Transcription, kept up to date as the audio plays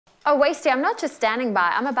Oh, Wasty, I'm not just standing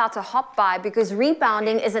by, I'm about to hop by because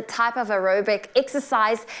rebounding is a type of aerobic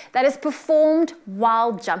exercise that is performed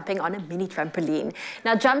while jumping on a mini trampoline.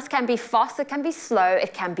 Now, jumps can be fast, it can be slow,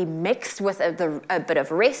 it can be mixed with a bit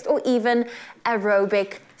of rest or even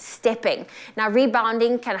aerobic stepping. Now,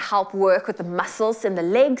 rebounding can help work with the muscles in the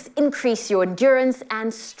legs, increase your endurance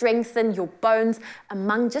and strengthen your bones,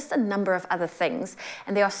 among just a number of other things.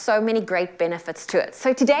 And there are so many great benefits to it.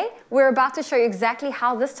 So today, we're about to show you exactly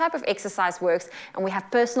how this type of exercise works, and we have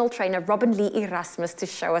personal trainer Robin Lee Erasmus to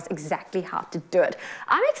show us exactly how to do it.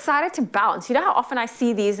 I'm excited to bounce. You know how often I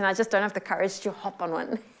see these and I just don't have the courage to hop on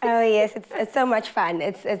one? Oh yes, it's so much fun.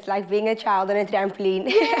 It's like being a child on a trampoline.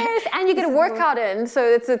 Yes, and you get a workout in, so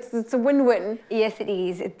it's a win-win. Yes, it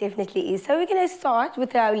is. It definitely is. So we're going to start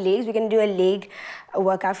with our legs. We're going to do a leg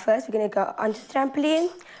workout first. We're going to go onto the trampoline.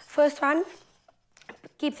 First one,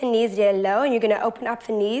 keep the knees real low, and you're going to open up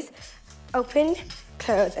the knees. Open,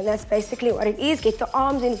 close, and that's basically what it is. Get the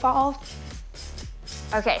arms involved.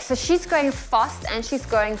 Okay, so she's going fast and she's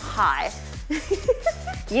going high.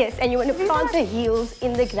 Yes, and you want to plant the heels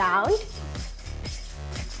in the ground.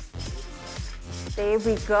 There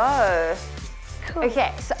we go. Cool.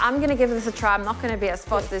 Okay, so I'm going to give this a try. I'm not going to be as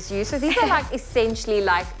fast as you. So these are like essentially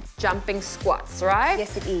like jumping squats, right?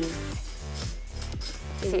 Yes, it is.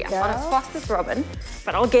 See, I'm not as fast as Robin,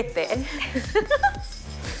 but I'll get there.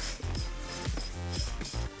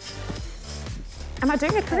 Am I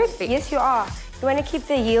doing it correctly? Yes, you are. You want to keep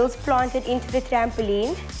the heels planted into the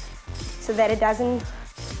trampoline so that it doesn't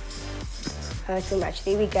hurt too much.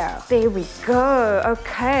 There we go. There we go.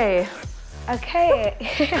 Okay. Okay.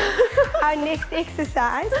 Our next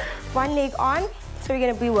exercise, one leg on. So we're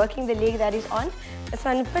going to be working the leg that is on. This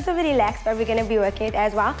one a bit of a relax, but we're going to be working it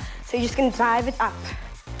as well. So you're just going to drive it up.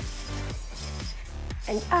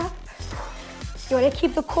 And up. You want to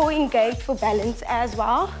keep the core engaged for balance as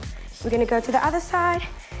well. We're going to go to the other side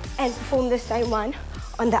and perform the same one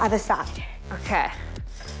on the other side. Okay.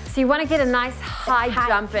 So you want to get a nice high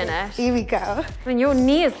jump in it. Here we go. When your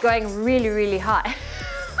knee is going really, really high.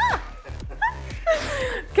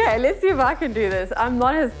 Okay, let's see if I can do this. I'm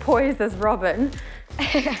not as poised as Robin.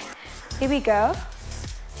 Here we go.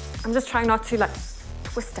 I'm just trying not to like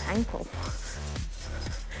twist the ankle.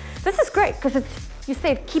 This is great because it's, you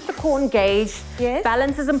said keep the core engaged. Yes.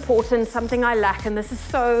 Balance is important, something I lack, and this is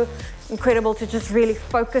so incredible to just really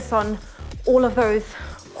focus on all of those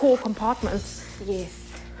core compartments. Yes.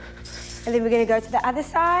 And then we're going to go to the other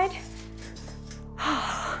side.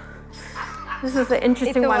 This is an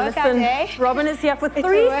interesting one. Workout, Listen, eh? Robin is here for 3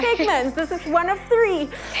 segments. This is one of 3.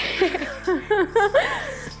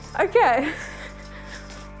 Okay.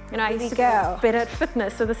 You know, I used to go better at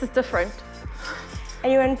fitness, so this is different.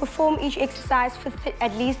 And you want to perform each exercise for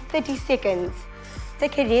at least 30 seconds.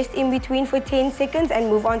 Take a rest in between for 10 seconds and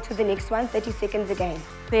move on to the next one, 30 seconds again.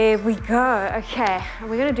 There we go. Okay, and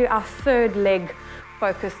we're going to do our third leg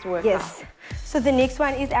focused workout. Yes. So the next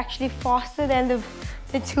one is actually faster than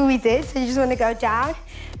the 2 we did. So you just want to go down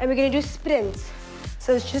and we're going to do sprints.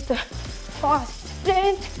 So it's just a fast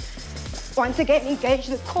sprint. Once again, engage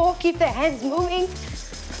the core, keep the hands moving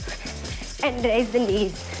and raise the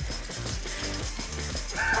knees.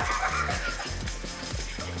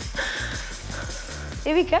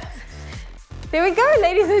 There we go. There we go,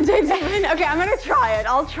 ladies and gentlemen. Okay, I'm going to try it.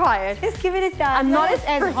 I'll try it. Just give it a try. I'm not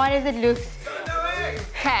as hard as it looks.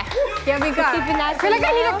 Okay, here we go. Keep it nice. I feel like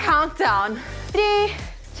I need a countdown. 3,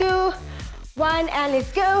 2, 1, and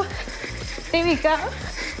let's go. There we go.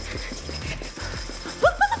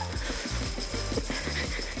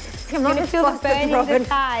 I'm not feel the burning in the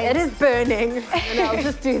thighs. It is burning. And I'll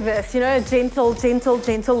just do this, you know, a gentle, gentle,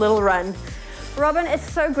 gentle little run. Robin, it's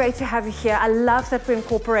so great to have you here. I love that we're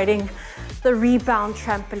incorporating the Rebound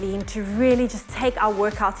trampoline to really just take our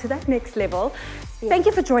workout to that next level. Yeah. Thank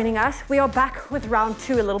you for joining us. We are back with round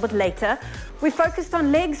 2 a little bit later. We focused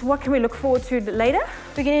on legs. What can we look forward to later?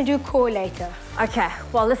 We're going to do core later. Okay,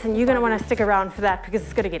 well listen, you're going to want to stick around for that because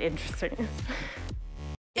it's going to get interesting.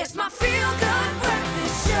 It's my feel-good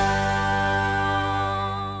breakfast show.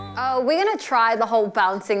 We're going to try the whole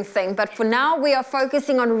bouncing thing, but for now we are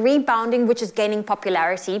focusing on rebounding, which is gaining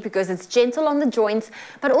popularity because it's gentle on the joints,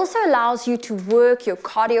 but also allows you to work your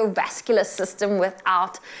cardiovascular system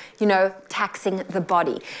without, you know, taxing the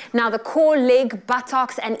body. Now, the core, leg,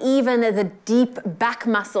 buttocks, and even the deep back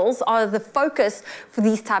muscles are the focus for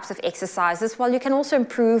these types of exercises, while you can also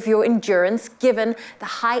improve your endurance given the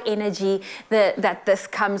high energy that this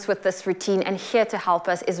comes with this routine. And here to help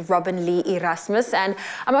us is Robin Lee Erasmus. And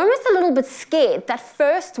I'm almost a little bit scared. That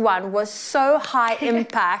first one was so high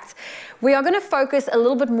impact. We are going to focus a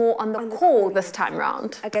little bit more on the core this time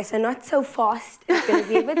round. Okay, so not so fast. It's going to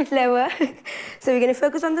be a bit slower. So we're going to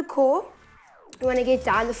focus on the core. You want to get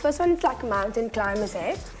down. The first one is like mountain climbers,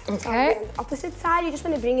 eh? Okay. So on the opposite side, you just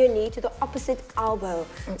want to bring your knee to the opposite elbow.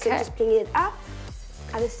 Okay. So you just bring it up.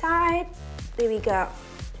 Other side. There we go.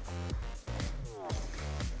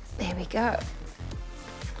 There we go.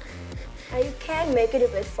 Now you can make it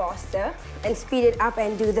a bit faster and speed it up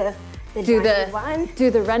and do the running one. Do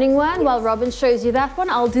the running one. Yes. While Robin shows you that one,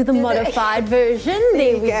 I'll do the modified version.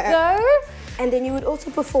 There we go. And then you would also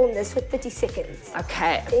perform this for 30 seconds.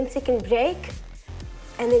 Okay. 10-second break.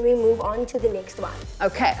 And then we move on to the next one.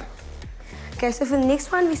 Okay. Okay, so for the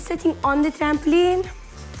next one, we're sitting on the trampoline.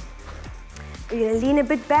 We're gonna lean a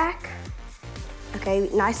bit back. Okay,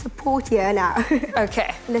 nice support here now.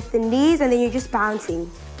 Okay. Lift the knees and then you're just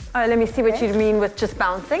bouncing. Oh, let me see what you mean with just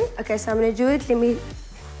bouncing. Okay, so I'm gonna do it. Let me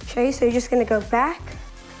show you. So you're just gonna go back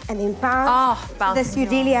and then bounce. Oh, bouncing. This, you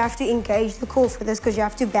really have to engage the core for this because you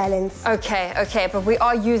have to balance. Okay, okay, but we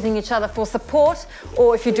are using each other for support,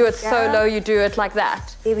 or if you do it solo, you do it like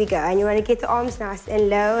that. There we go, and you want to get the arms nice and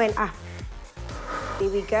low and up. There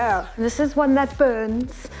we go. This is one that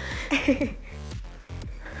burns.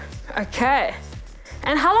 Okay.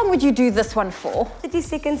 And how long would you do this one for? 30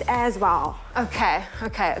 seconds as well. Okay,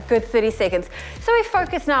 okay, a good 30 seconds. So we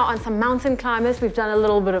focus now on some mountain climbers. We've done a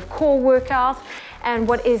little bit of core workout. And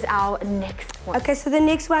what is our next one? Okay, so the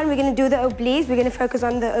next one, we're gonna do the obliques. We're gonna focus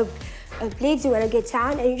on the obliques. You wanna get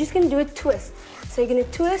down and you're just gonna do a twist. So you're gonna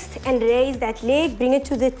twist and raise that leg, bring it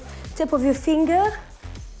to the tip of your finger.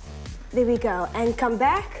 There we go, and come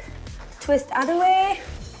back. Twist other way,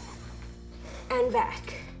 and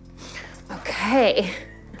back. Okay.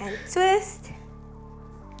 And twist.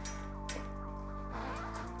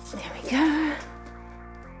 There we go.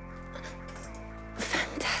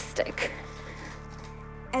 Fantastic.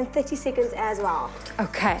 And 30 seconds as well.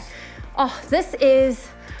 Okay. Oh, this is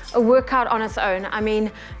a workout on its own. I mean,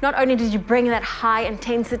 not only did you bring that high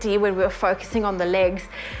intensity when we were focusing on the legs,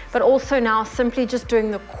 but also now simply just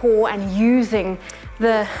doing the core and using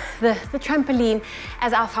the trampoline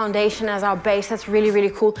as our foundation, as our base. That's really, really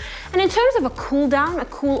cool. And in terms of a cool down, a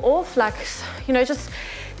cool off, like, you know, just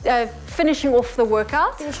finishing off the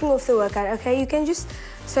workout. Finishing off the workout, okay? You can just,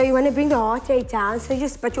 so you want to bring the heart rate down, so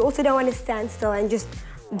but you also don't want to stand still and just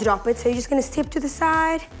drop it. So you're just going to step to the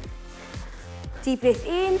side, deep breath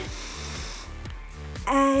in,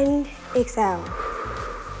 and exhale.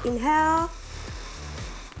 Inhale,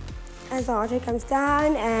 as the heart rate comes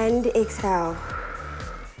down, and exhale.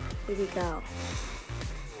 Here we go.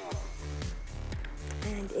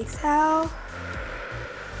 And exhale.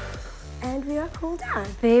 And we are cool down.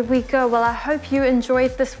 There we go. Well, I hope you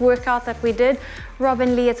enjoyed this workout that we did.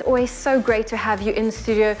 Robin Lee, it's always so great to have you in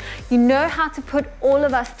studio. You know how to put all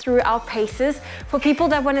of us through our paces. For people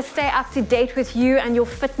that want to stay up to date with you and your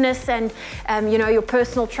fitness and you know, your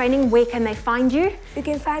personal training, where can they find you? You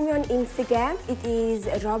can find me on Instagram. It is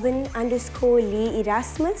Robin_Lee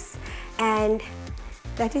Erasmus. And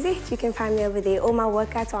that is it. You can find me over there. All my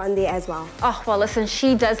workouts are on there as well. Oh, well, listen,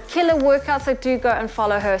 she does killer workouts, so do go and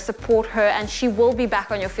follow her, support her, and she will be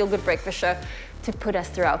back on your Feel Good Breakfast show to put us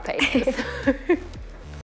through our paces.